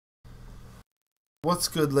What's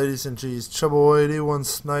good, ladies and G's? Chubboy81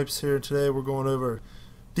 Snipes here. Today we're going over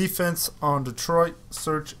defense on Detroit,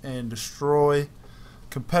 search and destroy,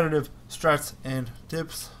 competitive strats and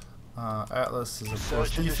tips. Atlas is of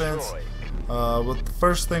course defense. Well, the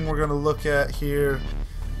first thing we're going to look at here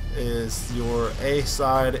is your A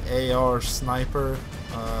side AR sniper.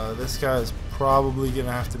 This guy is probably going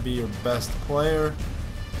to have to be your best player,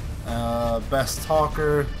 best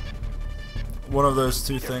talker. One of those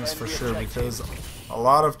two things for sure, because a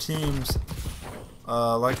lot of teams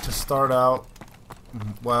like to start out,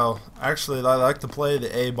 well, actually I like to play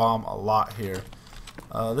the A-bomb a lot here.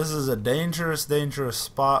 This is a dangerous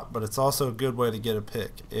spot, but it's also a good way to get a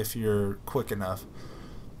pick if you're quick enough.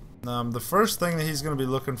 The first thing that he's going to be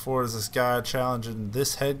looking for is this guy challenging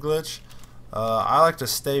this head glitch. I like to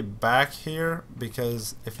stay back here,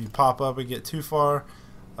 because if you pop up and get too far,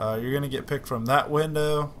 you're going to get picked from that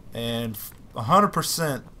window, and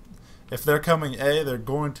 100% if they're coming A, they're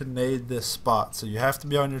going to nade this spot, so you have to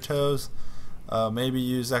be on your toes. Maybe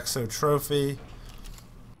use Exo Trophy,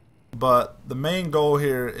 but the main goal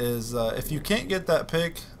here is if you can't get that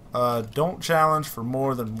pick, don't challenge for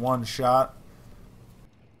more than one shot,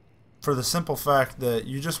 for the simple fact that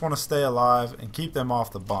you just want to stay alive and keep them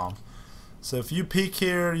off the bomb. So if you peek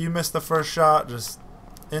here, you miss the first shot, just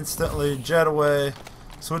instantly jet away,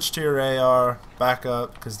 switch to your AR, back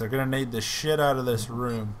up, because they're going to need the shit out of this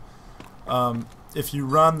room. If you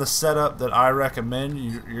run the setup that I recommend,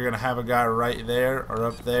 you're going to have a guy right there or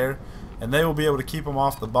up there, and they will be able to keep them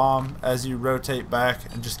off the bomb as you rotate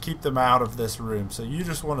back and just keep them out of this room. So you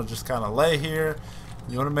just want to just kind of lay here.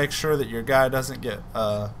 You want to make sure that your guy doesn't get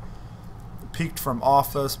peeked from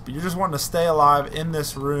office, but you just want to stay alive in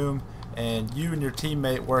this room, and you and your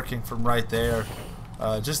teammate working from right there.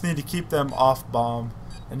 Just need to keep them off bomb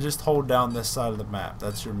and just hold down this side of the map.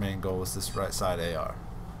 That's your main goal, is this right side AR.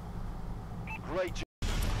 Great.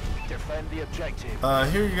 Defend the objective.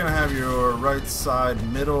 Here you're going to have your right side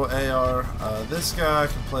middle AR. This guy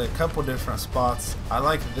can play a couple different spots. I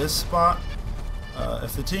like this spot.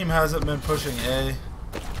 If the team hasn't been pushing A,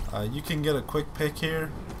 you can get a quick pick here.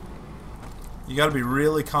 You got to be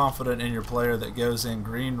really confident in your player that goes in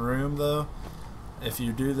green room, though. If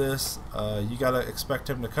you do this, you got to expect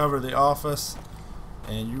him to cover the office,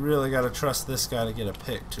 and you really got to trust this guy to get a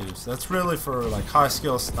pick too. So that's really for like high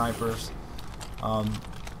skill snipers.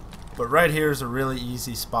 But right here is a really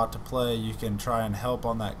easy spot to play. You can try and help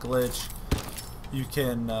on that glitch. You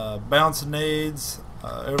can bounce nades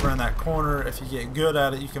over in that corner. If you get good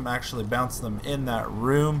at it, you can actually bounce them in that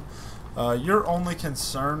room. Your only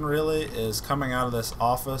concern really is coming out of this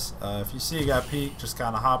office. If you see a guy peek, just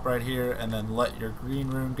kind of hop right here and then let your green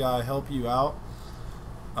room guy help you out.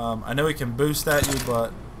 I know he can boost at you,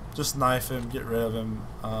 but just knife him, get rid of him.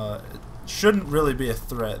 It shouldn't really be a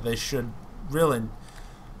threat. They should really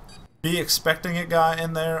be expecting a guy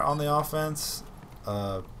in there on the offense,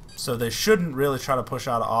 so they shouldn't really try to push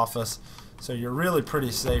out of office. So you're really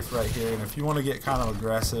pretty safe right here, and if you want to get kind of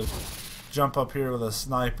aggressive, jump up here with a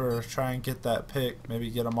sniper, try and get that pick, maybe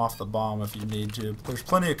get them off the bomb if you need to. But there's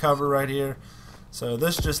plenty of cover right here, so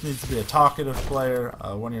this just needs to be a talkative player,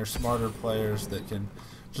 one of your smarter players that can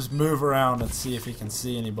just move around and see if he can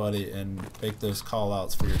see anybody and make those call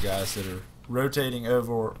outs for your guys that are rotating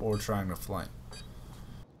over or trying to flank.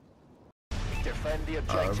 Defend the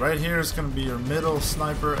objective. Right here is going to be your middle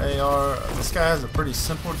sniper AR. This guy has a pretty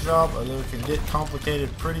simple job, although it can get complicated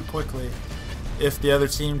pretty quickly if the other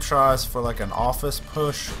team tries for like an office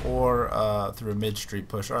push or through a mid-street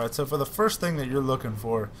push. Alright, so for the first thing that you're looking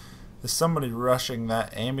for is somebody rushing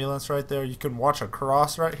that ambulance right there. You can watch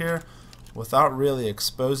across right here without really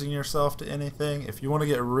exposing yourself to anything. If you want to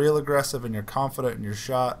get real aggressive and you're confident in your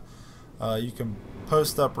shot, you can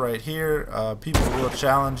post up right here. People will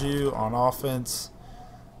challenge you on offense.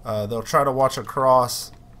 They'll try to watch a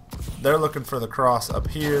cross. They're looking for the cross up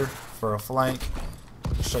here for a flank.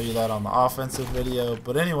 I'll show you that on the offensive video.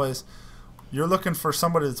 But anyways, you're looking for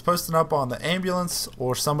somebody that's posting up on the ambulance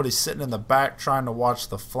or somebody sitting in the back trying to watch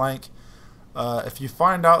the flank. If you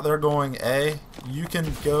find out they're going A, you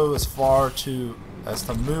can go as far as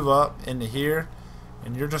to move up into here,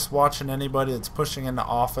 and you're just watching anybody that's pushing into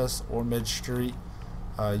office or mid street.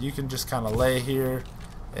 You can just kind of lay here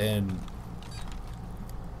and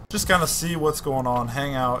just kind of see what's going on,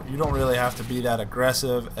 hang out. You don't really have to be that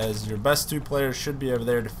aggressive, as your best two players should be over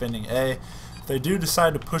there defending A. If they do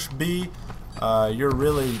decide to push B,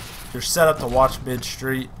 you're set up to watch mid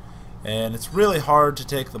street, and it's really hard to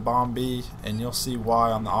take the bomb B, and you'll see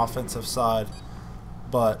why on the offensive side.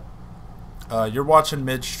 But you're watching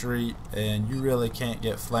mid street, and you really can't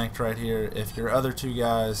get flanked right here if your other two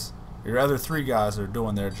guys your other 3 guys are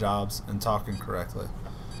doing their jobs and talking correctly.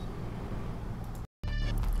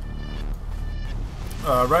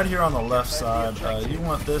 Right here on the left side, you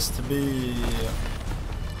want this to be...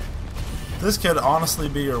 This could honestly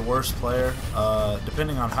be your worst player,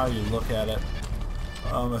 depending on how you look at it.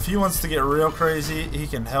 If he wants to get real crazy, he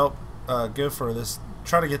can help go for this,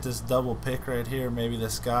 try to get this double pick right here. Maybe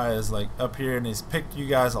this guy is like up here and he's picked you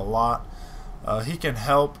guys a lot. He can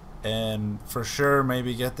help and for sure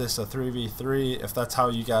maybe get this a 3v3 if that's how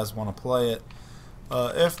you guys want to play it.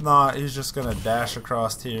 If not, he's just going to dash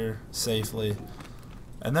across here safely.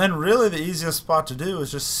 And then really the easiest spot to do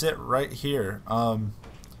is just sit right here.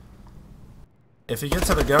 If he gets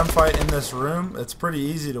at a gunfight in this room, it's pretty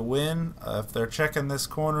easy to win. If they're checking this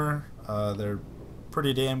corner, they're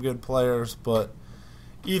pretty damn good players. But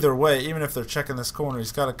either way, even if they're checking this corner,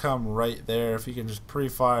 he's got to come right there. If he can just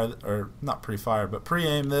pre-fire, or not pre-fire, but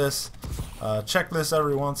pre-aim this, check this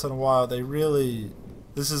every once in a while.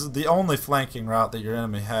 This is the only flanking route that your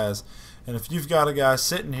enemy has. And if you've got a guy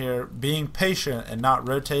sitting here being patient and not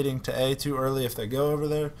rotating to A too early if they go over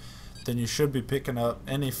there, then you should be picking up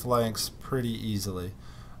any flanks pretty easily.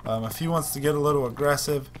 If he wants to get a little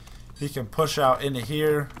aggressive, he can push out into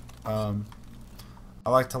here. I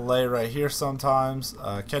like to lay right here sometimes,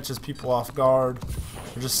 catches people off guard.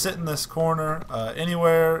 Or just sit in this corner,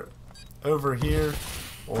 anywhere over here,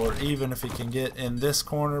 or even if he can get in this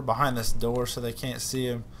corner behind this door so they can't see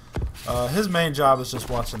him. His main job is just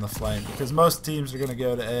watching the flank, because most teams are going to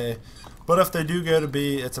go to A, but if they do go to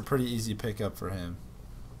B, it's a pretty easy pickup for him.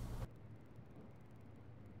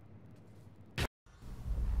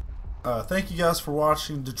 Thank you guys for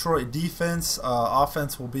watching Detroit defense.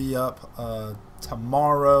 Offense will be up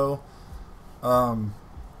tomorrow.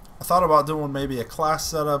 I thought about doing maybe a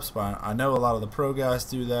class setups, but I know a lot of the pro guys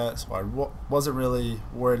do that, so I wasn't really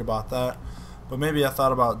worried about that. But maybe I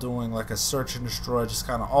thought about doing like a search and destroy, just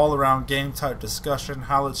kind of all around game type discussion,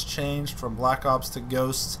 how it's changed from Black Ops to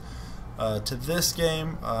Ghosts to this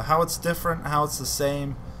game, how it's different, how it's the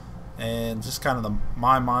same, and just kind of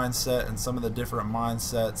my mindset and some of the different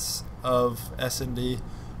mindsets of S&D.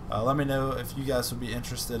 Let me know if you guys would be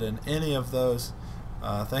interested in any of those.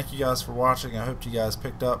 Thank you guys for watching. I hope you guys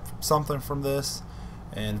picked up something from this,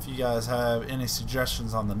 and if you guys have any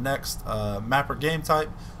suggestions on the next map or game type,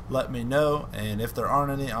 let me know. And if there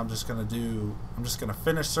aren't any, I'm just gonna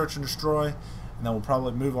finish search and destroy, and then we'll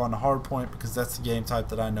probably move on to hardpoint, because that's the game type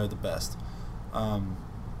that I know the best.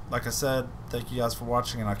 Like I said, thank you guys for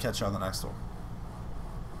watching, and I'll catch you on the next one.